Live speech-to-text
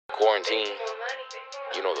Quarantine,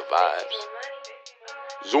 you know the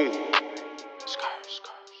vibes. Zoom. Scars.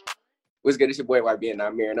 What's good? It's your boy YBN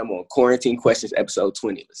Nahmir, and I'm on Quarantine Questions, episode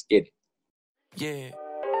 20. Let's get it. Yeah.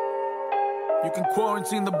 You can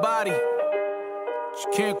quarantine the body, but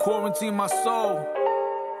you can't quarantine my soul.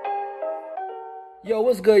 Yo,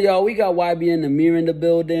 what's good, y'all? We got YBN Nahmir in the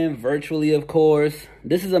building, virtually, of course.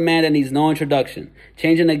 This is a man that needs no introduction.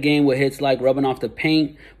 Changing the game with hits like Rubbing Off the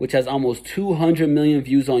Paint, which has almost 200 million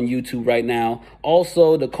views on YouTube right now.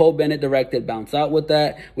 Also, the Bennett directed Bounce Out with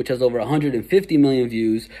that, which has over 150 million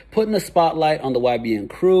views. Putting a spotlight on the YBN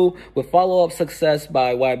crew with follow-up success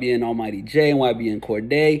by YBN Almighty J and YBN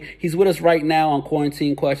Cordae. He's with us right now on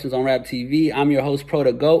Quarantine Questions on Rap TV. I'm your host, Pro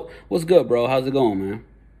the Goat. What's good, bro? How's it going, man?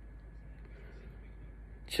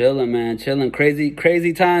 Chilling, man. Chilling.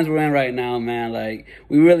 Crazy times we're in right now, man. Like,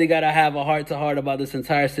 we really gotta have a heart-to-heart about this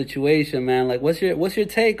entire situation, man. Like, what's your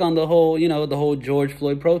take on the whole, the whole George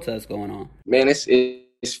Floyd protest going on? Man,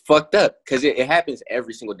 it's fucked up because it happens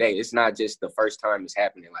every single day. It's not just the first time it's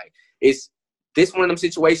happening. Like, it's this one of them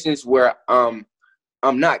situations where I'm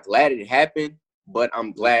not glad it happened, but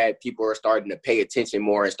I'm glad people are starting to pay attention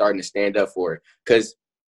more and starting to stand up for it because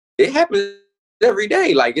it happens every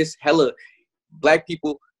day. Like, it's hella Black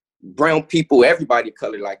people, brown people, everybody of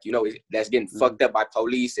color, that's getting fucked up by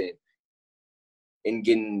police and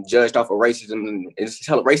getting judged off of racism, and it's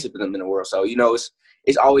hella racism in the world. So,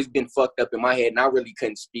 it's always been fucked up in my head, and I really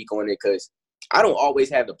couldn't speak on it because I don't always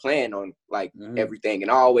have the plan on everything, and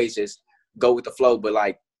I always just go with the flow.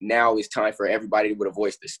 But now it's time for everybody with a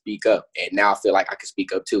voice to speak up, and now I feel like I can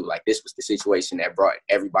speak up too. Like, this was the situation that brought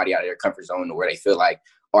everybody out of their comfort zone to where they feel like,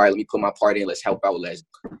 all right, let me put my part in. Let's help out.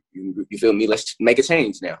 You feel me? Let's make a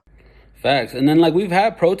change now. Facts. And then, we've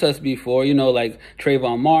had protests before, like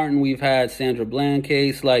Trayvon Martin. We've had Sandra Bland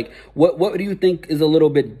case. Like, what do you think is a little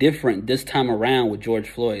bit different this time around with George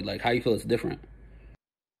Floyd? Like, how you feel it's different?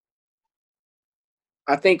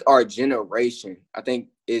 I think our generation,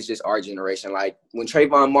 it's just our generation. Like, when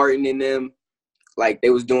Trayvon Martin and them, they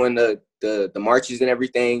was doing the marches and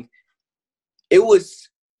everything, it was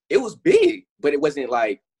big, but it wasn't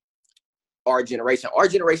like our generation. Our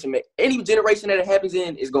generation, any generation that it happens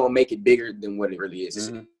in is going to make it bigger than what it really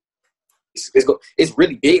is. Mm-hmm. It's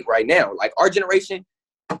really big right now. Like, our generation,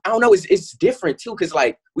 I don't know, it's different too, because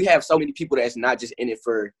we have so many people that's not just in it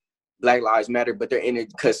for Black Lives Matter, but they're in it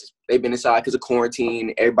because they've been inside because of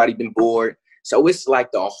quarantine. Everybody been bored. So it's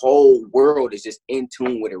like the whole world is just in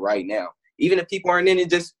tune with it right now. Even if people aren't in it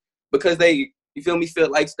just because they, feel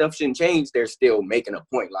like stuff shouldn't change, they're still making a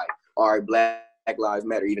point like, all right, Black Lives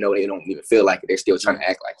Matter, even though they don't even feel like it. They're still trying to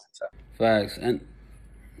act like it. So. Facts. And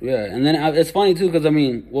yeah, and then it's funny too because,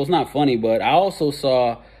 it's not funny, but I also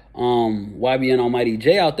saw YBN Almighty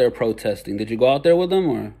J out there protesting. Did you go out there with them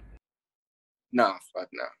or? Nah, fuck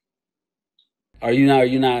no. Are you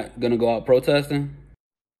not gonna go out protesting?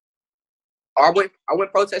 I went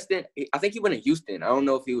protesting. I think he went in Houston. I don't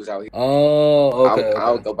know if he was out here. Oh, okay.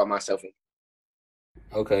 I'll go by myself.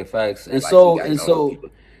 Okay, facts. And so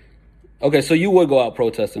okay, so you would go out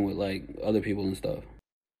protesting with other people and stuff.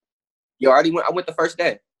 Yo, I went the first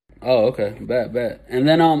day. Oh, okay. Bet. And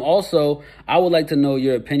then also, I would like to know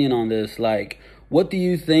your opinion on this. What do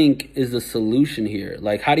you think is the solution here?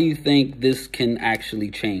 How do you think this can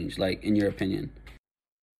actually change, in your opinion?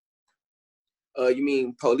 You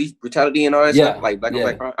mean police brutality and all that stuff? Black on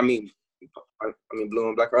black crime? I mean blue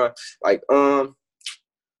and black crime?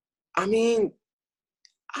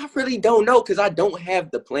 I really don't know because I don't have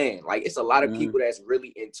the plan. It's a lot of people that's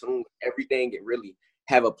really in tune with everything and really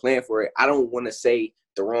have a plan for it. I don't want to say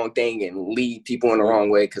the wrong thing and lead people in the wrong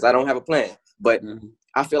way because I don't have a plan. But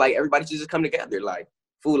I feel like everybody should just come together.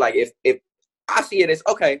 If I see it as,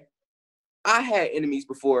 okay, I had enemies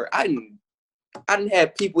before. I didn't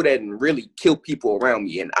have people that didn't really kill people around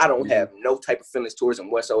me, and I don't have no type of feelings towards them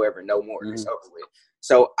whatsoever, no more. It's over with.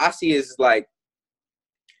 So I see it as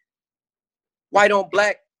white on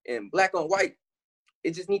black and black on white.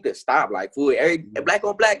 It just need to stop. Black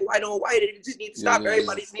on black, white on white. It just need to stop.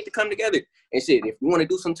 Everybody just need to come together and shit. If you want to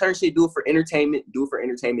do some turn shit, do it for entertainment. Do it for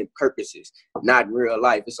entertainment purposes, not in real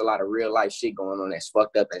life. It's a lot of real life shit going on that's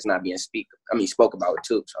fucked up. That's not being spoke about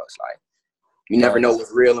too. So it's you never know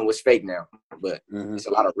what's real and what's fake now. But it's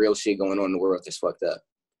a lot of real shit going on in the world that's fucked up.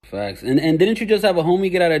 Facts. And didn't you just have a homie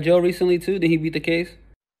get out of jail recently too? Did he beat the case?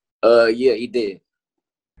 Yeah, he did.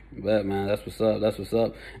 Bet, man, that's what's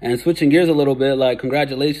up. And switching gears a little bit,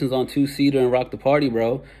 congratulations on 2-Seater and Rock the Party,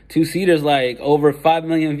 bro. 2-Seater's over 5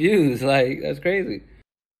 million views. That's crazy.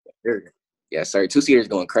 Yeah, sir. 2-Seater's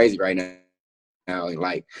going crazy right now.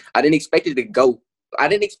 I didn't expect it to go I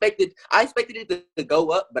didn't expect it. I expected it to go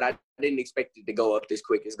up, but I didn't expect it to go up this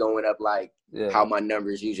quick. It's going up like how my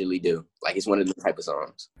numbers usually do. Like it's one of the type of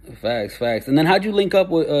songs. Facts. And then how'd you link up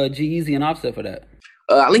with G-Eazy and Offset for that?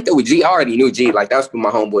 I linked up with G. I already knew G. Like that was my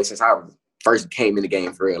homeboy since I first came in the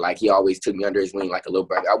game for real. Like he always took me under his wing like a little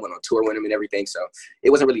brother. I went on tour with him and everything, so it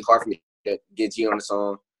wasn't really hard for me to get G on the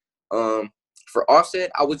song. For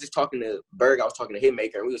Offset, I was just talking to Berg. I was talking to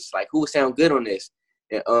Hitmaker, and we was just like, who would sound good on this?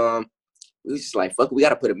 And we was just like, fuck, we got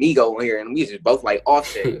to put Amigo on here. And we was just both like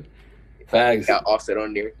Offset. Facts. Got Offset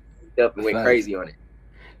on there. Up and went crazy on it.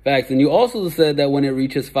 Facts. And you also said that when it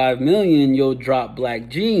reaches 5 million, you'll drop Black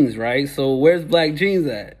Jeans, right? So where's Black Jeans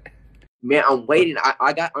at? Man, I'm waiting.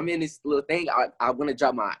 I'm in this little thing. I want to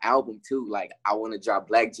drop my album too. Like I want to drop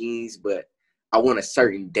Black Jeans, but I want a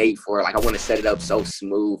certain date for it. Like I want to set it up so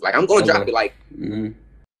smooth. Like I'm going to drop it like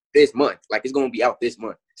this month. Like it's going to be out this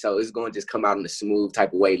month. So it's going to just come out in a smooth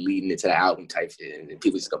type of way leading into the album type shit. And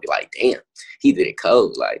people just going to be like, damn, he did it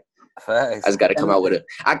cold. Like Facts. I just got to come out with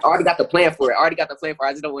I already got the plan for it. I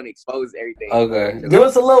just don't want to expose everything. Okay. Give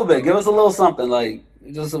us a little bit. Give us a little something. Like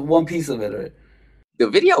just one piece of it, right? The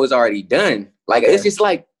video is already done. Like it's just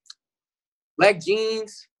like Black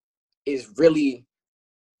Jeans is really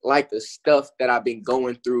like the stuff that I've been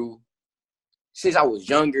going through since I was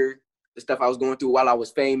younger, the stuff I was going through while I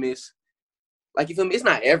was famous. Like, you feel me? It's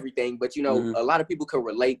not everything, but, you know, a lot of people can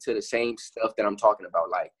relate to the same stuff that I'm talking about.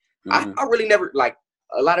 Like, I really never, like,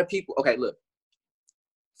 a lot of people, okay, look,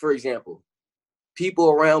 for example, people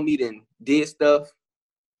around me then did stuff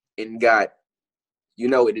and got, you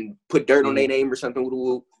know, it and put dirt on their name or something.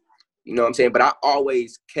 You know what I'm saying? But I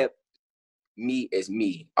always kept me as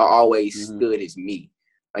me. I always stood as me.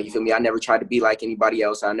 Like, you feel me? I never tried to be like anybody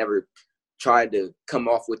else. I never tried to come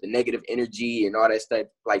off with the negative energy and all that stuff,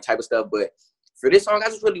 like type of stuff. But for this song, I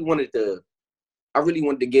really wanted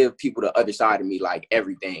to give people the other side of me, like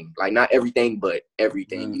everything. Like not everything, but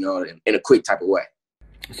everything, you know, in a quick type of way.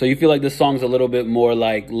 So you feel like this song's a little bit more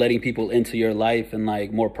like letting people into your life and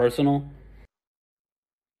like more personal?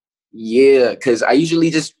 Yeah, because I usually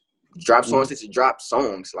just drop songs just to drop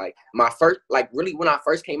songs. Like my first, like really when I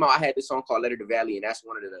first came out, I had this song called Letter to Valley, and that's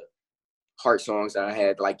one of the heart songs that I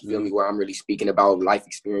had, like, you feel me, where I'm really speaking about life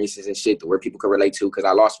experiences and shit to where people could relate to, because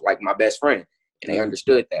I lost like my best friend and they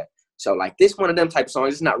understood that. So like this one of them type of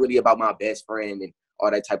songs, it's not really about my best friend and all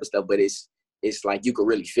that type of stuff, but it's like you could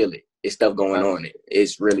really feel it. It's stuff going on.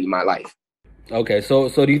 It's really my life. Okay, so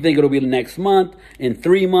do you think it'll be the next month, in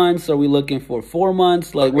 3 months? Are we looking for 4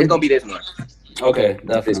 months? Like it's gonna be this month. Okay,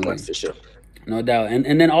 definitely. This month for sure. No doubt.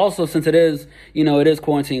 And then also, since it is, you know, it is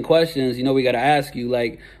quarantine questions, you know, we got to ask you,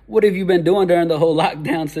 like, what have you been doing during the whole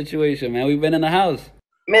lockdown situation, man? We've been in the house.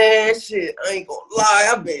 Man, shit, I ain't gonna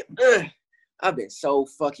lie. I've been so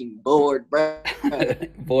fucking bored, bro.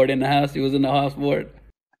 Bored in the house? You was in the house bored?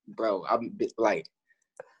 Bro, I'm like,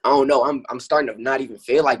 I don't know. I'm starting to not even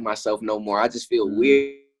feel like myself no more. I just feel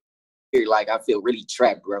weird. Like I feel really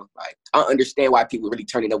trapped, bro. Like I understand why people really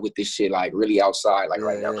turning up with this shit, like really outside, like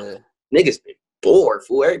right now. Niggas been bored,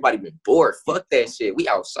 fool. Everybody been bored. Fuck that shit. We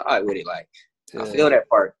outside with it. Like I feel that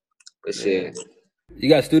part. But shit. You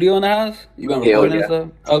got a studio in the house? You been recording and stuff?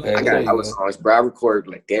 Okay. I got hella songs, bro. I record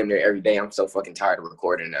like damn near every day. I'm so fucking tired of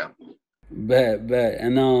recording now. Bet.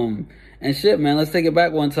 And shit, man, let's take it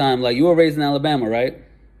back one time. Like you were raised in Alabama, right?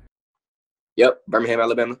 Yep, Birmingham,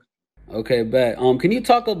 Alabama. Okay, bet. Can you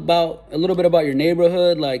talk about a little bit about your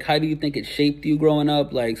neighborhood? Like, how do you think it shaped you growing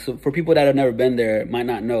up? Like, so for people that have never been there, might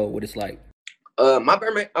not know what it's like. My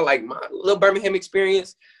little Birmingham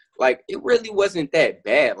experience. Like, it really wasn't that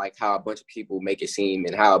bad. Like how a bunch of people make it seem,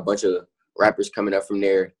 and how a bunch of rappers coming up from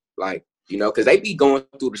there, like, you know, because they be going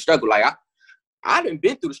through the struggle. Like I done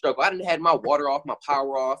been through the struggle. I done had my water off, my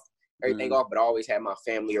power off, everything off, but I always had my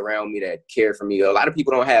family around me that cared for me. A lot of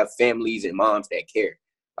people don't have families and moms that care.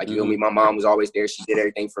 Like, you feel me? My mom was always there. She did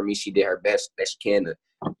everything for me. She did her best that she can to,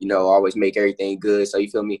 you know, always make everything good. So, you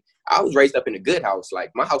feel me? I was raised up in a good house.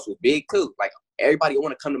 Like, my house was big, too. Like, everybody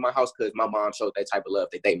want to come to my house because my mom showed that type of love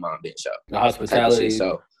that they mom didn't show. The hospitality.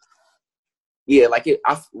 So, yeah, like,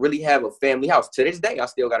 I really have a family house. To this day, I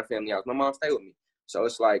still got a family house. My mom stayed with me. So,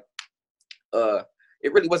 it's like,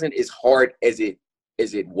 it really wasn't as hard as it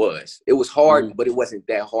was. It was hard, but it wasn't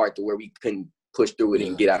that hard to where we couldn't push through it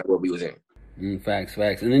and get out of what we was in. Facts.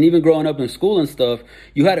 And then even growing up in school and stuff,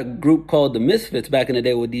 you had a group called the Misfits back in the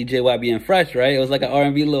day with DJ YBN Fresh, right? It was like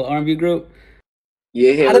an little R&B group.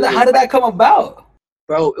 Yeah. How did that come about?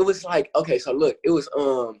 Bro, it was like, okay, so look, it was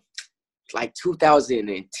like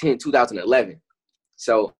 2010, 2011.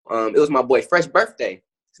 So it was my boy Fresh birthday.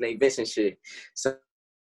 His name Vincent shit. So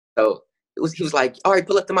it he was like, all right,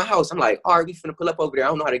 pull up to my house. I'm like, all right, we finna pull up over there. I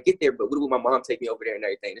don't know how to get there, but would my mom take me over there and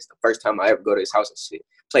everything? It's the first time I ever go to his house and shit.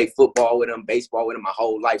 Played football with him, baseball with him my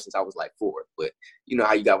whole life since I was like 4. But you know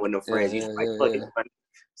how you got one of them friends. You just like, fuck it.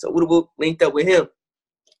 So we linked up with him.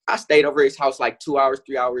 I stayed over at his house like 2 hours,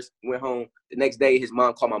 3 hours, went home. The next day, his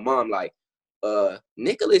mom called my mom like,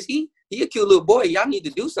 Nicholas, he a cute little boy. Y'all need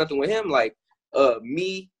to do something with him. Like,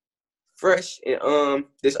 me, Fresh, and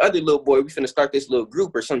this other little boy, we finna start this little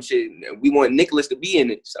group or some shit. And we want Nicholas to be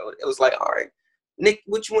in it. So it was like, all right, Nick,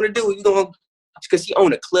 what you want to do? You gonna, because he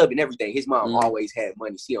owned a club and everything. His mom always had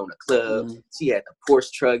money. She owned a club. She had the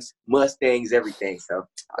Porsche trucks, Mustangs, everything. So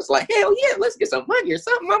I was like, hell yeah, let's get some money or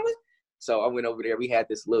something, mama. So I went over there. We had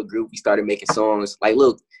this little group. We started making songs, like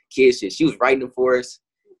little kid shit. She was writing them for us.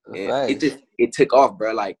 And it took off,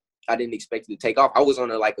 bro. Like, I didn't expect it to take off. I was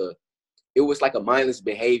on it was like a mindless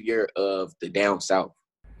behavior of the down south.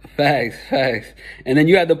 Facts. And then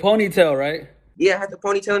you had the ponytail, right? Yeah, I had the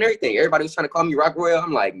ponytail and everything. Everybody was trying to call me Rock Royal.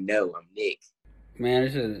 I'm like, no, I'm Nick.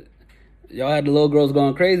 Man, y'all had the little girls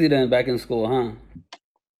going crazy then back in school, huh?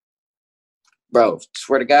 Bro,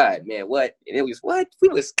 swear to God, man, what? And it was what? We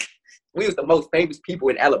was the most famous people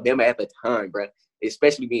in Alabama at the time, bro.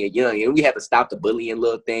 Especially being young. And we had to stop the bullying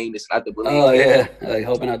little thing, to stop the bullying. Oh, yeah. Like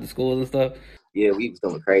helping out the schools and stuff. Yeah, we was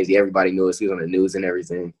going crazy. Everybody knew us. We was on the news and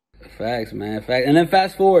everything. Facts, man. Facts. And then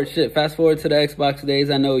fast forward to the Xbox days.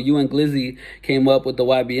 I know you and Glizzy came up with the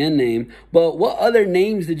YBN name, but what other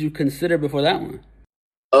names did you consider before that one?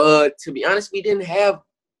 To be honest, we didn't have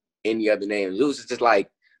any other names. It was just like,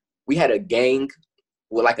 we had a gang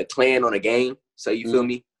with like a clan on a game. So you feel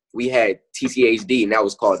me? We had TCHD, and that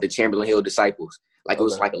was called the Chamberlain Hill Disciples. Like, it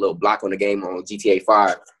was like a little block on the game on GTA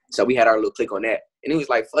 5. So we had our little clique on that. And it was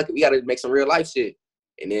like, fuck it, we got to make some real life shit.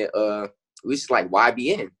 And then we was just like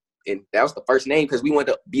YBN. And that was the first name because we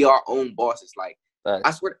wanted to be our own bosses. Like,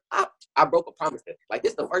 I swear, I broke a promise. Like,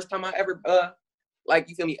 this is the first time I ever, like,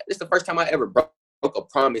 you feel me? This is the first time I ever broke a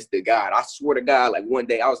promise to God. I swear to God, like, one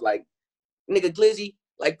day I was like, nigga, Glizzy,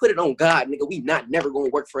 like, put it on God, nigga. We never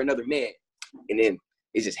going to work for another man. And then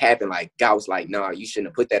it just happened. Like, God was like, nah, you shouldn't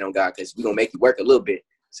have put that on God because we're going to make you work a little bit.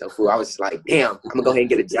 So, fool, I was just like, damn, I'm going to go ahead and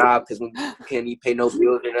get a job because when you can't even pay no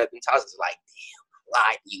bills or nothing. So I was just like, damn,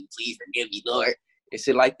 why you? Please forgive me, Lord. And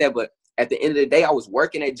shit like that. But at the end of the day, I was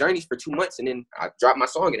working at Journeys for 2 months, and then I dropped my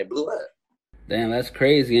song, and it blew up. Damn, that's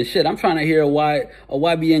crazy. And shit, I'm trying to hear a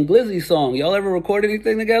YBN Glizzy song. Y'all ever record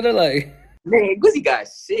anything together? Like, man, Glizzy got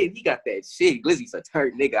shit. He got that shit. Glizzy's a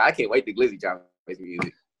turd nigga. I can't wait to Glizzy drop his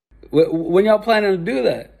music. When y'all planning to do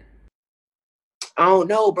that? I don't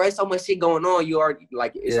know, bro. So much shit going on. You already,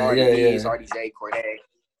 like, it's already me, it's already Zay, Cordae.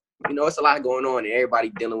 You know, it's a lot going on, and everybody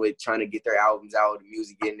dealing with trying to get their albums out, the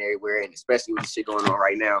music getting everywhere, and especially with the shit going on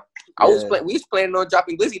right now. We was planning on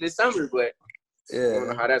dropping Glizzy this summer, but I don't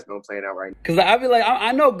know how that's gonna play out right now. Cause I be like,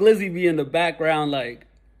 I know Glizzy be in the background, like,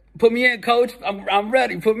 put me in, coach. I'm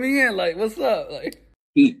ready. Put me in. Like, what's up? Like,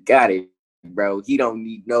 he got it, bro. He don't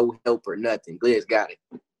need no help or nothing. Glizz got it.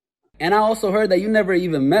 And I also heard that you never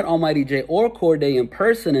even met Almighty J or Cordae in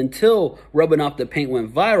person until Rubbing Off the Paint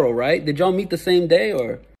went viral, right? Did y'all meet the same day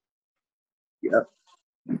or? Yeah.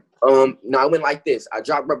 No, I went like this. I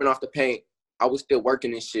dropped Rubbing Off the Paint. I was still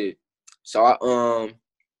working and shit. So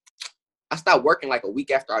I stopped working like a week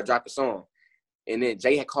after I dropped the song. And then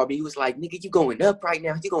Jay had called me. He was like, nigga, you going up right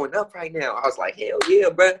now. You going up right now. I was like, hell yeah,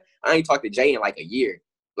 bro. I ain't talked to Jay in like a year,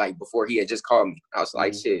 like before he had just called me. I was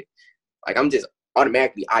like, shit. Like, I'm just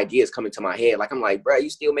automatically ideas coming to my head. Like, I'm like, bro, you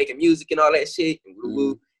still making music and all that shit? And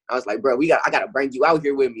woo-woo. I was like, bro, I got to bring you out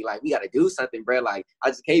here with me. Like, we got to do something, bro. Like, I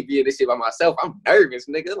just can't be in this shit by myself. I'm nervous,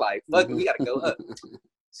 nigga. Like, fuck it, we got to go up.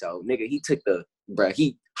 So, nigga,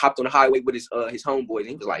 he hopped on the highway with his homeboys, and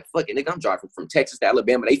he was like, fuck it, nigga, I'm driving from Texas to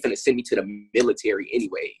Alabama. They finna send me to the military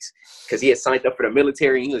anyways. Because he had signed up for the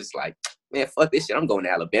military, and he was like, man, fuck this shit. I'm going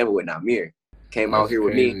to Alabama with Nahmir. Came out here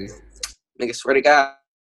with me. Nigga, swear to God,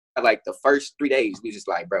 like the first 3 days, we just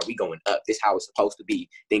like, bro, we going up. This how it's supposed to be.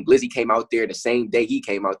 Then Glizzy came out there the same day he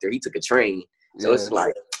came out there. He took a train. So it's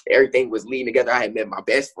like everything was leading together. I had met my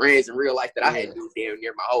best friends in real life that I had knew damn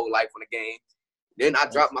near my whole life on the game. Then I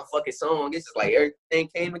dropped my fucking song. It's just like everything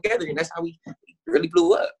came together, and that's how we really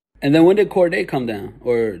blew up. And then when did Cordae come down,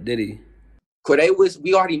 or did he? Cordae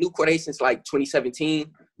we already knew Cordae since like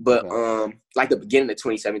 2017, but like the beginning of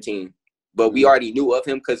 2017. But we already knew of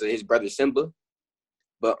him because of his brother Simba.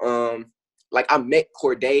 But like I met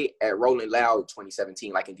Cordae at Rolling Loud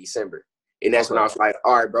 2017, like in December, and that's when I was like,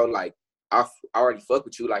 all right, bro, like I already fuck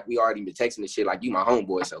with you. Like, we already been texting this shit. Like, you my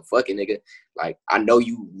homeboy, so fuck it, nigga. Like, I know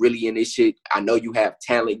you really in this shit. I know you have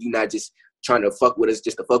talent. You not just trying to fuck with us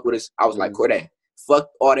just to fuck with us. I was like, Cordae, fuck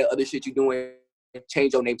all that other shit you doing.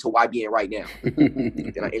 change your name to YBN right now.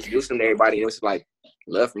 Then I introduced him to everybody, and it was like,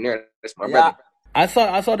 love from there. That's my brother. I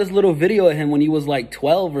saw this little video of him when he was like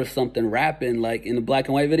 12 or something, rapping like in the black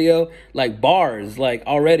and white video, like bars, like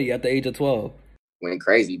already at the age of 12. Went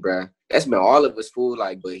crazy, bro. That's been all of us, fool.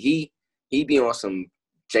 Like, but he be on some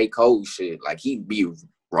J. Cole shit. Like, he be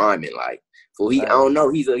rhyming, like, fool. I don't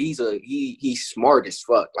know. He's smart as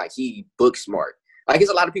fuck. Like, he book smart. Like, there's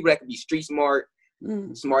a lot of people that can be street smart,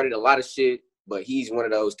 smart at a lot of shit, but he's one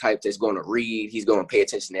of those types that's going to read. He's going to pay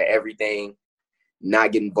attention to everything,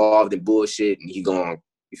 not get involved in bullshit, and he's going to,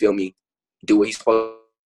 you feel me, do what he's supposed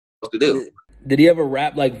to do. Did he ever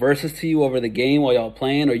rap like verses to you over the game while y'all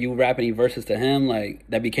playing, or you rap any verses to him like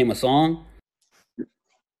that became a song?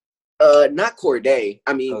 Not Cordae.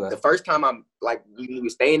 I mean, the first time we were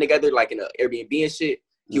staying together, like in an Airbnb and shit,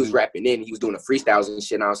 he was rapping in, he was doing the freestyles and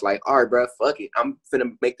shit, and I was like, all right, bro, fuck it. I'm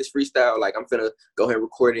finna make this freestyle. Like, I'm finna go ahead and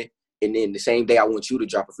record it, and then the same day I want you to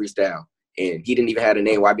drop a freestyle. And he didn't even have the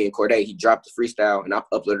name YBN Cordae. He dropped the freestyle, and I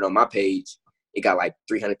uploaded it on my page. It got like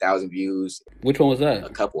 300,000 views. Which one was that? A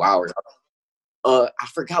couple hours. I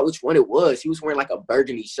forgot which one it was. He was wearing like a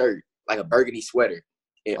burgundy shirt, like a burgundy sweater.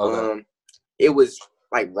 And it was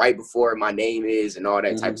like right before My Name Is and all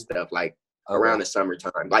that type of stuff, like around the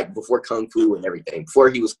summertime, like before Kung Fu and everything, before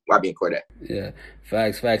he was YBN Cordae. Yeah,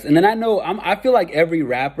 facts. And then I feel like every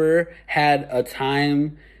rapper had a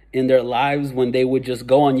time in their lives when they would just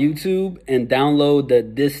go on YouTube and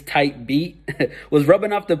download this type beat. Was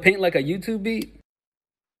Rubbing Off the Paint like a YouTube beat?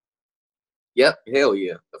 Yep, hell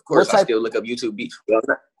yeah. Of course, I still look up YouTube beats. Well,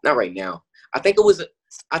 not right now. I think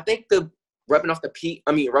the Rubbing Off the Paint.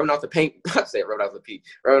 I said Rubbing Off the Paint.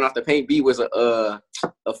 Rubbing Off the Paint beat was a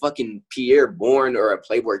fucking Pierre Bourne or a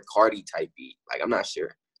Playboy Cardi type beat. Like, I'm not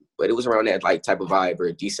sure, but it was around that like type of vibe,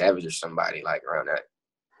 or D Savage or somebody like around that.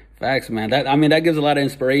 Facts, man. That gives a lot of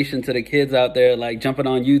inspiration to the kids out there, like jumping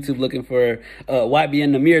on YouTube looking for YBN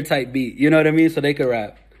Nahmir type beat. You know what I mean? So they could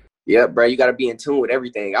rap. Yeah, bro, you got to be in tune with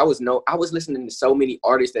everything. I was listening to so many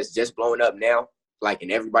artists that's just blowing up now, like,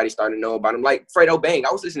 and everybody starting to know about him. Like Fredo Bang.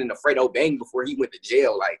 I was listening to Fredo Bang before he went to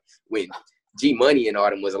jail, like when G Money and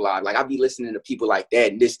all them was alive. Like, I'd be listening to people like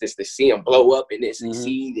that, and this to see them blow up and then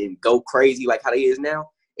succeed and go crazy like how they is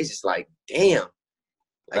now. It's just like, damn.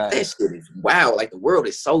 Like, that shit is wow. Like, the world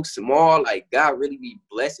is so small. Like, God really be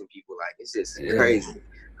blessing people. Like, it's just crazy.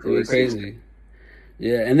 It's crazy.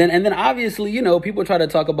 Yeah, and then obviously, you know, people try to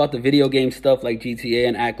talk about the video game stuff like GTA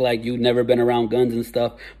and act like you've never been around guns and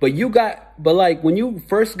stuff. But like when you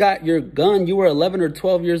first got your gun, you were 11 or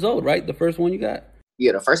 12 years old, right? The first one you got?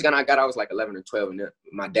 Yeah, the first gun I got, I was like 11 or 12, and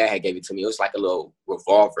my dad had gave it to me. It was like a little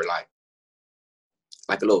revolver, like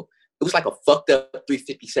a little. It was like a fucked up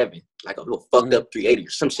 357, like a little fucked up 380 or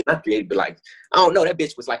some shit. Not 380, but like, I don't know. That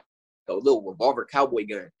bitch was like a little revolver cowboy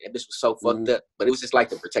gun. That bitch was so fucked up. But it was just like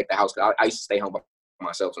to protect the house. I used to stay home by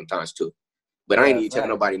myself sometimes too. But I ain't even tell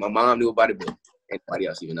nobody. My mom knew about it, but anybody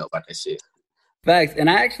else even know about that shit. Facts. And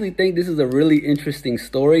I actually think this is a really interesting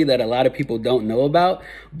story that a lot of people don't know about.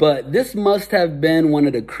 But this must have been one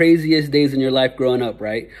of the craziest days in your life growing up,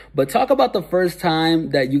 right? But talk about the first time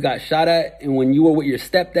that you got shot at and when you were with your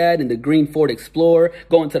stepdad in the green Ford Explorer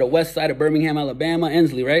going to the west side of Birmingham, Alabama,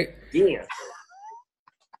 Ensley, right? Yeah.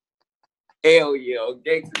 Hell yeah,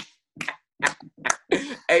 okay.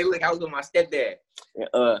 Hey, look, I was with my stepdad.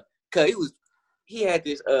 Cause he had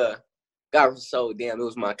this guy was so damn. It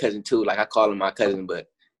was my cousin too. Like, I call him my cousin, but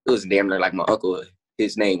it was damn near like my uncle.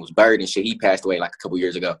 His name was Bird and shit. He passed away like a couple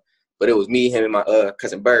years ago. But it was me, him, and my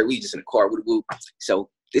cousin Bird. We just in the car with a whoop. So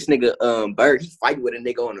this nigga Bird, he fighting with a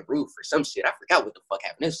nigga on the roof or some shit. I forgot what the fuck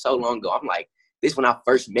happened. It was so long ago. I'm like, this when I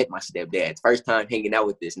first met my stepdad. First time hanging out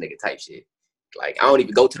with this nigga type shit. Like, I don't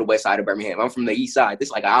even go to the west side of Birmingham. I'm from the east side.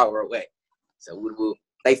 This like an hour away. So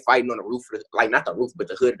they fighting on the roof, like not the roof, but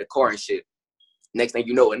the hood of the car and shit. Next thing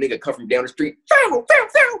you know, a nigga come from down the street.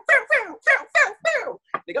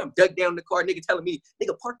 Nigga, I'm ducked down in the car. Nigga telling me,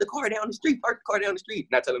 nigga, park the car down the street.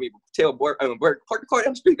 Not telling me, tell Bert, park the car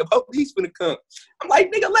down the street. The police finna come. I'm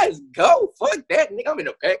like, nigga, let's go. Fuck that. Nigga, I'm in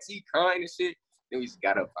the backseat crying and shit. Then we just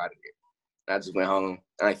got up out of there. I just went home.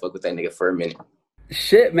 I ain't fuck with that nigga for a minute.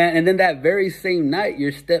 Shit, man. And then that very same night,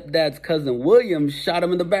 your stepdad's cousin William shot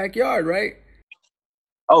him in the backyard, right?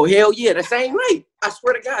 Oh, hell yeah, the same night. I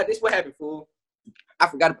swear to God, this what happened, fool. I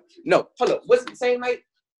forgot. No, hold up. Was it the same night?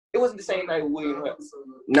 It wasn't the same night with William.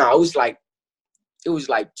 No, it was like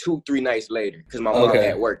 2-3 nights later because my mom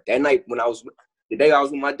had work. That night the day I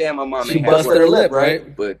was with my dad, my mom she busted her lip,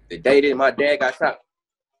 right? But the day that my dad got shot.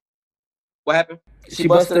 What happened? She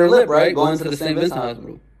busted her lip, right? Going to the St. Vincent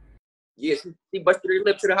Hospital. Yeah, she busted her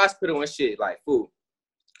lip to the hospital and shit, like, fool.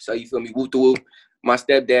 So you feel me? Whoop the whoop. My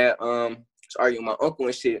stepdad, arguing with my uncle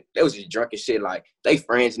and shit. They was just drunk and shit. Like, they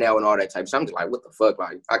friends now and all that type of stuff. I'm just like, what the fuck?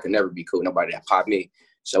 Like, I could never be cool. Nobody that pop me.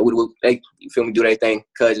 So they, you feel me, do their thing.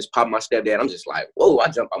 Cuz just pop my stepdad. I'm just like, whoa, I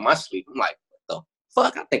jump out my sleep. I'm like, what the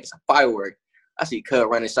fuck? I think it's a firework. I see Cuz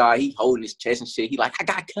running inside. He holding his chest and shit. He like, I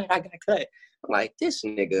got cut. I'm like, this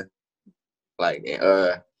nigga. Like,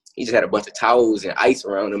 he just had a bunch of towels and ice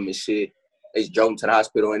around him and shit. They just drove him to the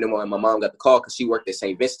hospital, and then when my mom got the call, because she worked at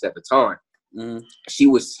St. Vincent's at the time, she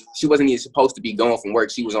wasn't even supposed to be going from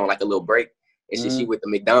work. She was on like a little break, and she went to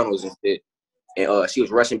McDonald's and shit, and she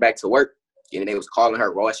was rushing back to work, and they was calling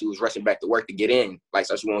her while she was rushing back to work to get in, like,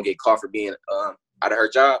 so she won't get caught for being out of her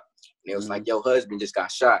job. And it was like, your husband just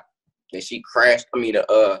got shot, and she crashed. I mean,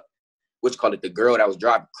 the girl that was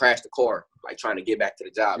driving crashed the car, like trying to get back to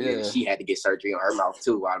the job. Yeah. And she had to get surgery on her mouth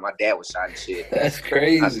too while my dad was shot and shit. That's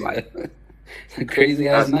crazy. I was like, crazy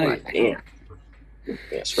ass night. Like, damn.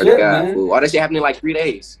 Yeah, swear to God, fool. All that shit happened in like 3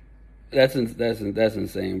 days. That's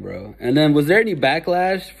insane, bro. And then, was there any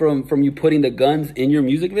backlash from you putting the guns in your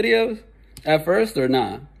music videos at first, or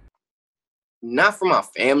not? Not from my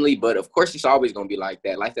family, but of course it's always gonna be like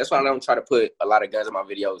that. Like, that's why I don't try to put a lot of guns in my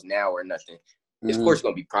videos now or nothing. Of course it's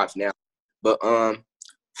gonna be props now. But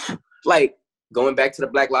like, going back to the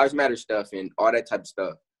Black Lives Matter stuff and all that type of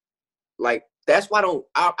stuff, like, that's why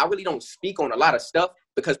I really don't speak on a lot of stuff,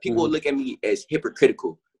 because people will look at me as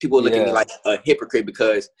hypocritical. People will look at me like a hypocrite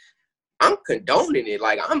because I'm condoning it.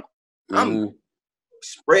 Like, I'm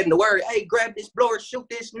spreading the word. Hey, grab this blower, shoot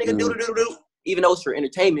this nigga, do. Even though it's for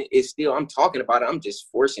entertainment, it's still, I'm talking about it. I'm just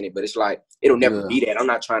forcing it, but it's like, it'll never be that. I'm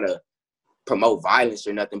not trying to promote violence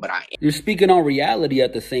or nothing, but You're speaking on reality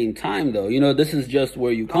at the same time, though. You know, this is just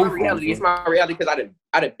where you come from. Reality. So. It's my reality, because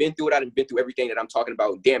I done been through it. I done been through everything that I'm talking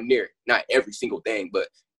about, damn near. Not every single thing, but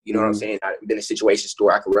you know what I'm saying? I've been in situations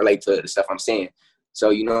where I can relate to the stuff I'm saying. So,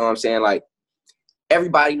 you know what I'm saying? Like,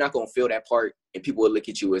 everybody not going to feel that part, and people will look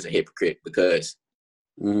at you as a hypocrite, because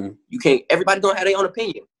you can't, everybody don't have their own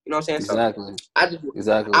opinion. You know what I'm saying? Exactly.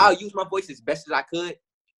 So I'll use my voice as best as I could,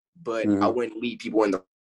 but I wouldn't lead people in the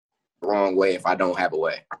wrong way if I don't have a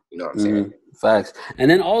way. You know what I'm saying? Facts. And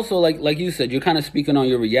then also, like you said, you're kind of speaking on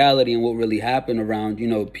your reality and what really happened around, you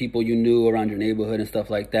know, people you knew around your neighborhood and stuff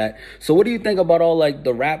like that. So what do you think about all, like,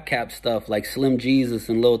 the rap cap stuff, like Slim Jesus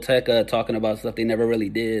and Lil Tecca talking about stuff they never really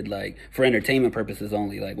did, like, for entertainment purposes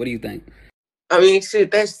only? Like, what do you think? I mean, shit,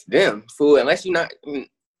 that's them, fool. Unless you're not,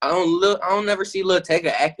 I don't never see Lil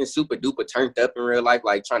Tecca acting super duper turned up in real life,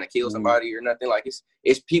 like trying to kill somebody or nothing. Like,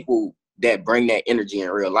 it's people that bring that energy in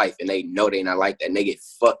real life, and they know they not like that, and they get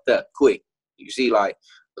fucked up quick. You see, like,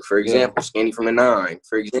 for example, Skinny from the 9,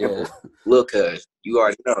 for example, Lil Cuz, you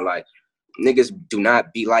already know, like, niggas do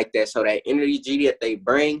not be like that. So that energy that they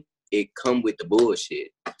bring, it come with the bullshit.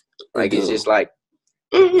 Like, it's just like,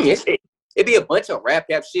 it be a bunch of rap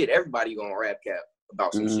cap shit. Everybody gonna rap cap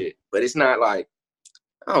about some shit, but it's not like,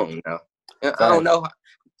 I don't know. I don't know.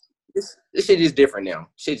 This shit is different now.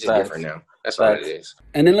 Shit's just different now. That's what it is.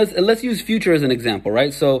 And then let's use Future as an example,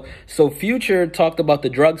 right? So Future talked about the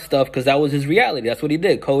drug stuff because that was his reality. That's what he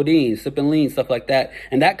did. Codeine, sipping lean, stuff like that.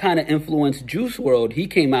 And that kind of influenced Juice WRLD. He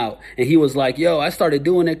came out and he was like, yo, I started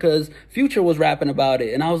doing it because Future was rapping about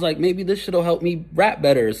it. And I was like, maybe this shit'll help me rap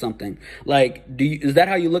better or something. Like, is that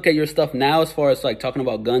how you look at your stuff now as far as like talking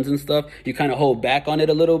about guns and stuff? You kind of hold back on it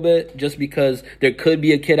a little bit just because there could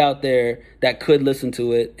be a kid out there that could listen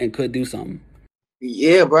to it and could do something?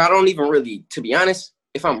 Yeah, bro, I don't even really, to be honest,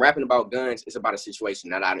 if I'm rapping about guns, it's about a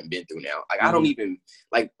situation that I done been through now. Like, I don't even,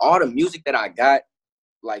 like, all the music that I got,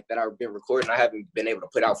 like, that I've been recording, I haven't been able to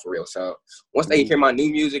put out for real. So once they hear my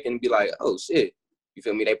new music and be like, oh, shit, you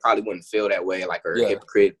feel me? They probably wouldn't feel that way, like, or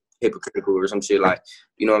hypocritical or some shit, like,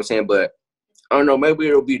 you know what I'm saying? But I don't know, maybe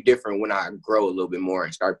it'll be different when I grow a little bit more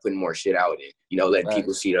and start putting more shit out and, you know, letting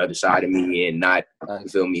people see the other side of me and not, you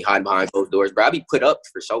feel me, hiding behind closed doors. Bro, I be put up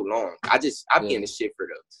for so long. I be in this shit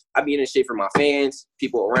I be in this shit for my fans,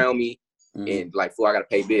 people around me, and like, fool, I gotta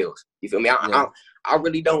pay bills. You feel me? I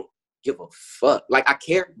really don't give a fuck. Like, I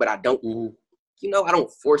care, but I don't, you know, I don't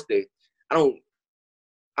force I don't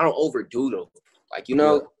overdo them. Like, you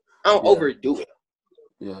know, I don't overdo it.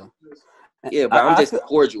 Yeah, but I'm just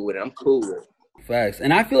cordial with it. I'm cool with it. Facts.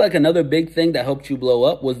 And I feel like another big thing that helped you blow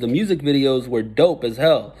up was the music videos were dope as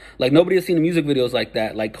hell. Like, nobody has seen the music videos like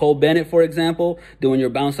that. Like Cole Bennett, for example, doing your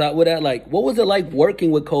bounce out with that. Like, what was it like working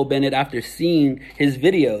with Cole Bennett after seeing his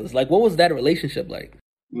videos? Like, what was that relationship like?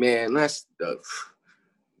 Man, that's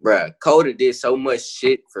bruh, Cole did so much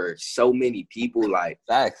shit for so many people. Like,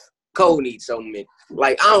 facts. Cole needs so many.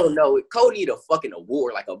 Like, I don't know. Cole need a fucking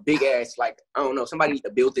award, like a big ass, like, I don't know. Somebody need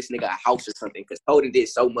to build this nigga a house or something, because Cole did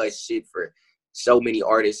so much shit for so many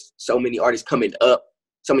artists coming up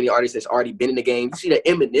so many artists that's already been in the game. You see the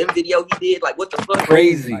Eminem video he did? Like, what the fuck?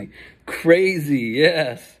 Crazy. Like, crazy,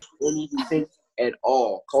 yes. Any sense at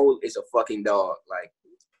all. Cole is a fucking dog. Like,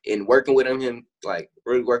 in working with him, like,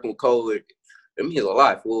 really working with Cole, he's a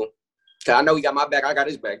lot, fool. Cause I know he got my back, I got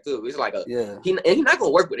his back too. It's like he's not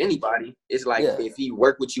gonna work with anybody. It's like if he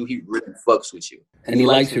work with you, he really fucks with you. And he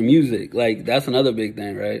likes your music. Like, that's another big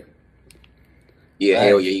thing, right? Yeah,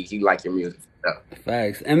 hell yeah, he likes your music.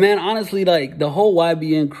 Facts. And man, honestly, like, the whole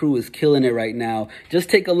YBN crew is killing it right now. Just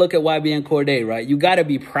take a look at YBN Cordae, right? You gotta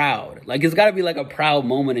be proud. Like, it's gotta be like a proud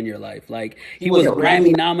moment in your life. Like, he was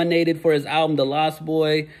Grammy nominated for his album, The Lost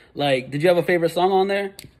Boy. Like, did you have a favorite song on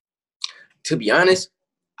there? To be honest,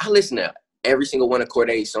 I listen to every single one of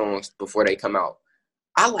Cordae's songs before they come out.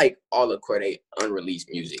 I like all of Cordae unreleased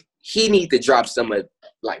music. He needs to drop some of,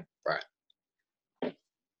 like, bro.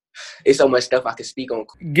 It's so much stuff I can speak on.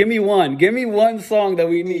 Give me one song that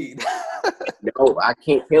we need. No, I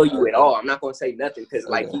can't tell you at all. I'm not gonna say nothing because,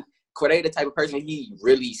 like, Cordae, the type of person he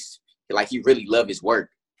really love his work.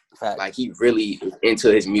 Fact. Like, he really is into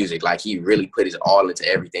his music. Like, he really put his all into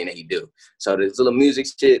everything that he do. So this little music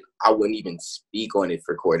shit, I wouldn't even speak on it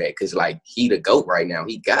for Cordae because, like, he the GOAT right now.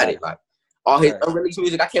 He got it. Like, all his unreleased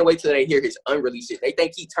music, I can't wait till they hear his unreleased shit. They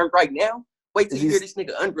think he turned right now? Wait till you hear this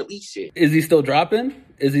nigga unreleased shit. Is he still dropping?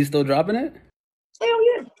 Is he still dropping it?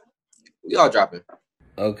 Hell yeah. We all dropping.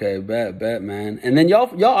 Okay, bet, man. And then y'all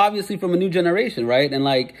obviously from a new generation, right? And,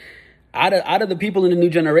 like, out of the people in the new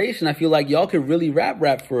generation, I feel like y'all could really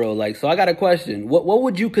rap for real. Like, so I got a question. What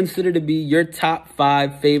would you consider to be your top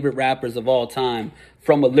 5 favorite rappers of all time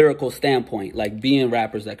from a lyrical standpoint? Like, being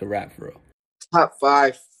rappers that could rap for real. Top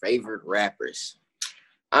 5 favorite rappers.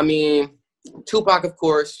 I mean, Tupac, of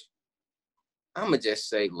course. I'm going to just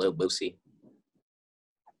say Lil Boosie.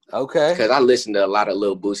 Okay. Because I listened to a lot of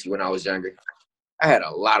Lil Boosie when I was younger. I had a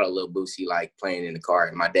lot of Lil Boosie, like, playing in the car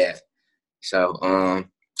with my dad. So,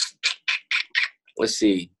 let's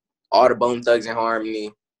see. All the Bone Thugs and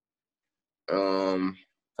Harmony.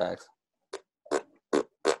 Facts.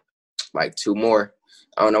 Like 2 more.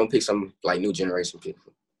 I don't know. I'm gonna pick some, like, new generation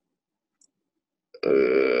people.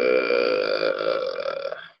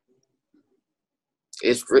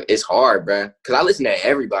 It's hard, bro. Cause I listen to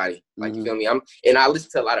everybody. Like, you feel me? And I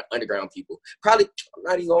listen to a lot of underground people. Probably, I'm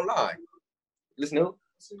not even gonna lie. Listen to who?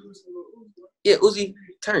 Yeah, Uzi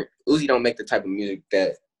turned. Uzi don't make the type of music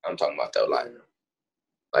that I'm talking about though. Like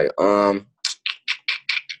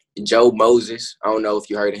Joe Moses. I don't know if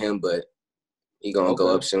you heard of him, but he gonna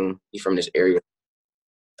go up soon. He's from this area.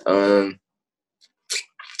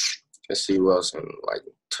 Let's see who else in, like,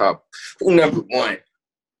 top. Who number 1?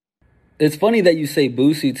 It's funny that you say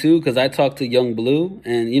Boosie too, because I talked to Young Blue,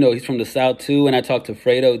 and, you know, he's from the South too, and I talked to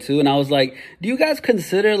Fredo too, and I was like, do you guys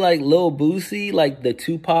consider, like, Lil Boosie like the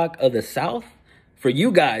Tupac of the South? For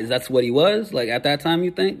you guys, that's what he was, like, at that time,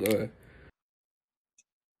 you think? Or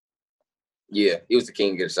yeah, he was the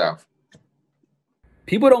king of the South.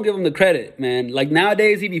 People don't give him the credit, man. Like,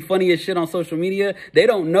 nowadays, he be funny as shit on social media. They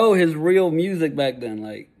don't know his real music back then.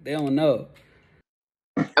 Like, they don't know.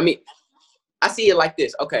 I mean, I see it like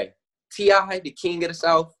this. Okay. T.I., the king of the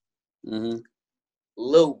South.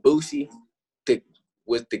 Lil Boosie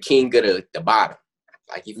was the king of the bottom.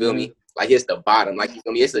 Like, you feel me? Like, it's the bottom. Like, you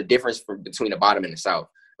feel me? It's the difference between the bottom and the South.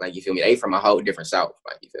 Like, you feel me? They from a whole different South.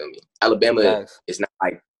 Like, you feel me? Alabama is not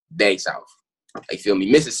like they South. Like, you feel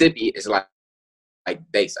me? Mississippi is like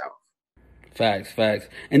they South. Facts.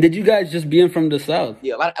 And did you guys just being from the South?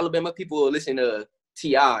 Yeah, a lot of Alabama people will listen to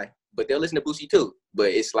T.I., but they'll listen to Boosie too.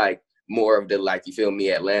 But it's like more of the, like, you feel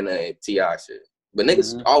me, Atlanta and T.I. shit. But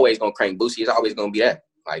niggas always gonna crank Boosie. It's always gonna be that.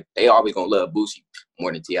 Like, they always gonna love Boosie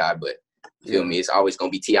more than T.I., but you feel me? It's always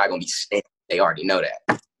gonna be T.I. gonna be stamped. They already know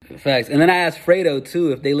that. Facts. And then I asked Fredo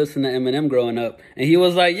too if they listened to Eminem growing up, and he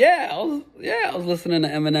was like, I was listening to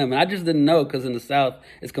Eminem, and I just didn't know because in the South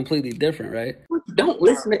it's completely different, right? Don't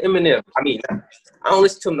listen to Eminem. I mean, I don't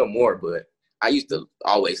listen to him no more, but I used to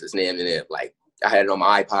always listen to Eminem. Like, I had it on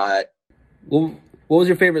my iPod. Well, what was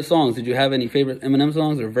your favorite songs? Did you have any favorite Eminem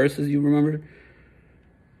songs or verses you remember?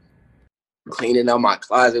 Cleaning Out My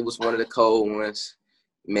Closet was one of the cold ones.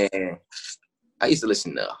 Man, I used to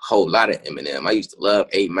listen to a whole lot of Eminem. I used to love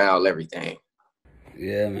 8 Mile, everything.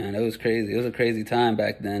 Yeah, man, it was crazy. It was a crazy time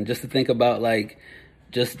back then. Just to think about, like,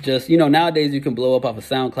 just you know, nowadays you can blow up off of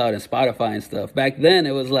SoundCloud and Spotify and stuff. Back then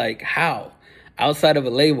it was like, how? Outside of a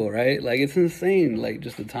label, right? Like, it's insane, like,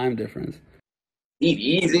 just the time difference.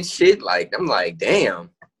 EVs and shit, like, I'm like,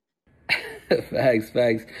 damn. Facts.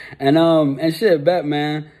 And shit, bet,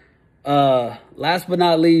 man. Last but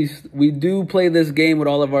not least, we do play this game with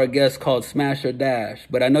all of our guests called Smash or Dash,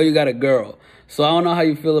 but I know you got a girl, so I don't know how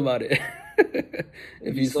you feel about it.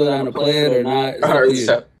 If you still down to play it or not, it's All up right, to what's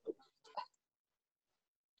you. up?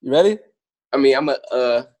 You ready? I mean, all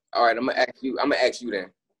right, I'm gonna ask you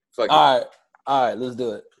then. Fuck it. All right, let's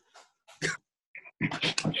do it.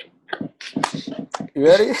 You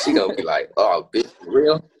ready? She gonna be like, oh, bitch, for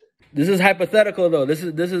real? This is hypothetical though. This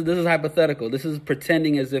is hypothetical. This is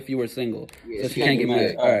pretending as if you were single. Yeah, So she can't get mad.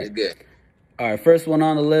 good. All right. It's good. All right. First one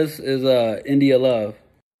on the list is India Love.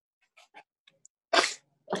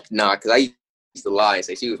 Nah, cause I used to lie and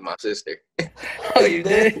say she was my sister. Oh, you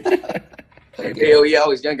did? Hell yeah, I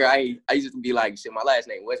was younger. I used to be like, shit, my last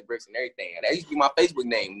name Westbrooks and everything. That used to be my Facebook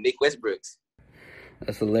name, Nick Westbrooks.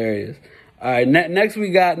 That's hilarious. All right. Next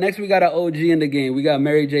we got an OG in the game. We got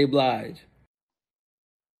Mary J. Blige.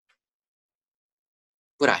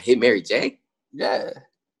 Would I hit Mary J? Yeah.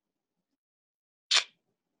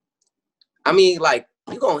 I mean, like,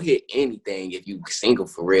 you gonna hit anything if you single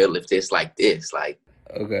for real. If it's like this, like.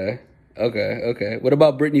 Okay. What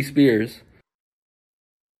about Britney Spears?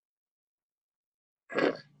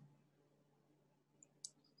 I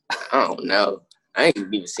don't know. I ain't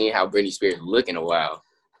even seen how Britney Spears look in a while.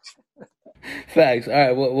 Facts. All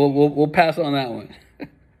right. We'll pass on that one.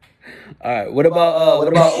 All right. What about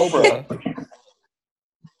Oprah?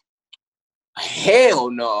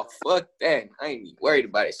 Hell no, fuck that. I ain't even worried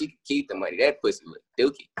about it. She can keep the money. That pussy look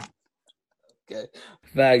dookie. Okay.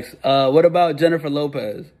 Facts. What about Jennifer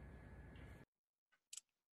Lopez?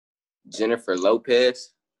 Jennifer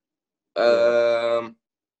Lopez. Yeah,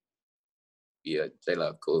 they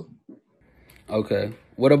love cool. Okay.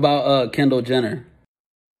 What about Kendall Jenner?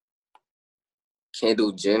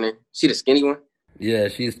 Kendall Jenner. She the skinny one? Yeah,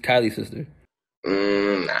 she's Kylie's sister.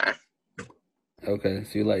 Nah. Okay,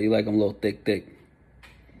 so you like them a little thick.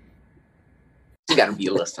 She gotta be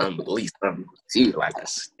a little something, at least something. She was like a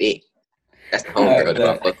stick. That's the homegirl that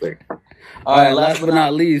I fuck with. All right, last but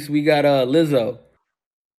not least, we got Lizzo.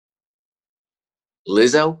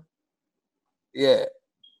 Lizzo? Yeah.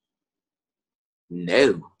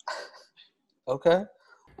 No. Okay.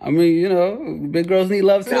 I mean, you know, big girls need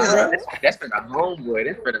love too, bro. That's for the homeboy.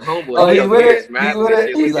 That's for the homeboy. Oh, he's with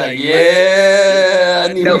it? He's like, yeah,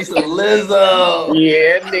 I need me some Lizzo.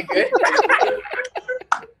 Yeah, nigga.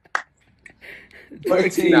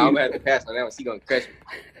 13. No, I'm gonna have to pass on that one. She gonna crush me.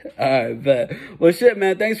 All right, bet. Well, shit,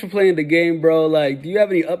 man. Thanks for playing the game, bro. Like, do you have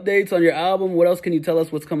any updates on your album? What else can you tell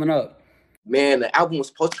us what's coming up? Man, the album was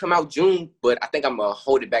supposed to come out June, but I think I'm gonna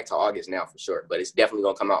hold it back to August now for sure. But it's definitely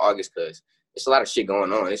gonna come out August because it's a lot of shit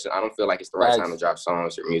going on. I don't feel like it's the right time to drop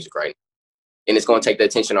songs or music right now. And it's gonna take the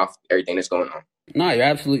attention off everything that's going on. No, you're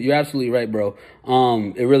absolutely right, bro.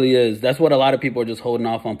 It really is. That's what a lot of people are just holding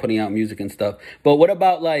off on putting out music and stuff. But what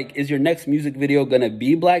about, like, is your next music video gonna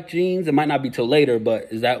be Black Jeans? It might not be till later, but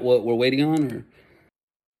is that what we're waiting on? Or?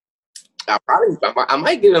 I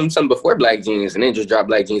might give them some before Black Jeans and then just drop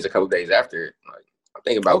Black Jeans a couple days after it. Like, I'm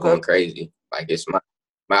thinking about going crazy. Like, it's my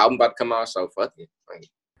album about to come out, so fuck it. Like,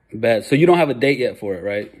 bet. So you don't have a date yet for it,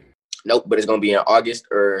 right? Nope, but it's gonna be in August,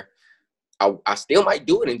 or I still might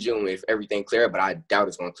do it in June if everything clear up, but I doubt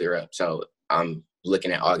it's gonna clear up. So I'm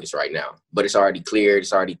looking at August right now. But it's already cleared,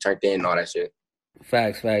 it's already turned in and all that shit.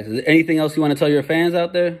 Facts. Is there anything else you want to tell your fans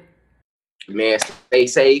out there? Man, stay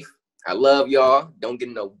safe. I love y'all. Don't get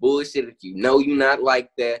no bullshit if you know you're not like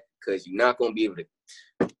that, because you're not gonna be able to.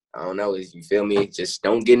 I don't know, you feel me? Just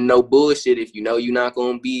don't get no bullshit if you know you're not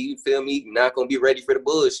gonna be, you feel me? You're not gonna be ready for the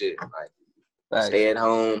bullshit. Like, stay at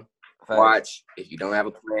home, watch. If you don't have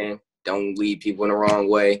a plan, don't lead people in the wrong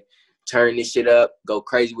way. Turn this shit up. Go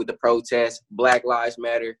crazy with the protests. Black Lives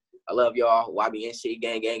Matter. I love y'all. YBN shit,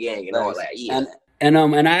 gang, and all that. Yeah. And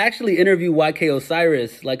I actually interviewed YK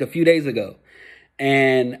Osiris like a few days ago.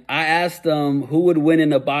 And I asked him who would win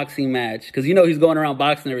in a boxing match. Because, you know, he's going around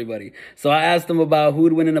boxing everybody. So I asked him about who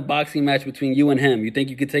would win in a boxing match between you and him. You think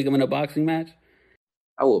you could take him in a boxing match?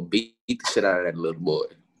 I will beat the shit out of that little boy.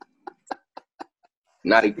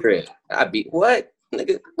 Naughty Chris. I beat what?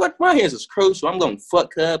 Nigga, what? My hands is crucial. I'm going to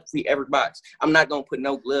fuck Cub if we ever box. I'm not going to put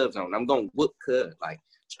no gloves on. I'm going to whoop Cub. Like,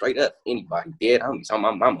 straight up. Anybody. Dead homies. I'm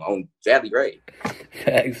on Valley Ray.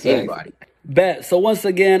 Anybody. Bet. So once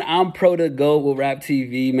again, I'm Pro to Go with Rap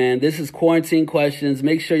TV, man. This is Quarantine Questions.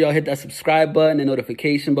 Make sure y'all hit that subscribe button and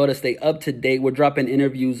notification bell to stay up to date. We're dropping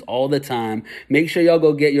interviews all the time. Make sure y'all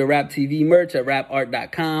go get your Rap TV merch at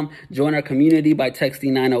rapart.com. Join our community by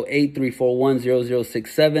texting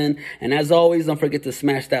 908-341-0067. And as always, don't forget to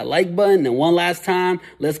smash that like button. And one last time,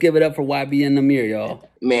 let's give it up for YBN Nahmir, y'all.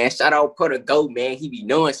 Man, shout out Pro to Go, man. He be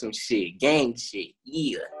knowing some shit. Gang shit.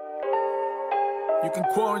 Yeah. You can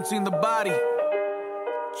quarantine the body,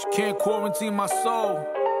 but you can't quarantine my soul.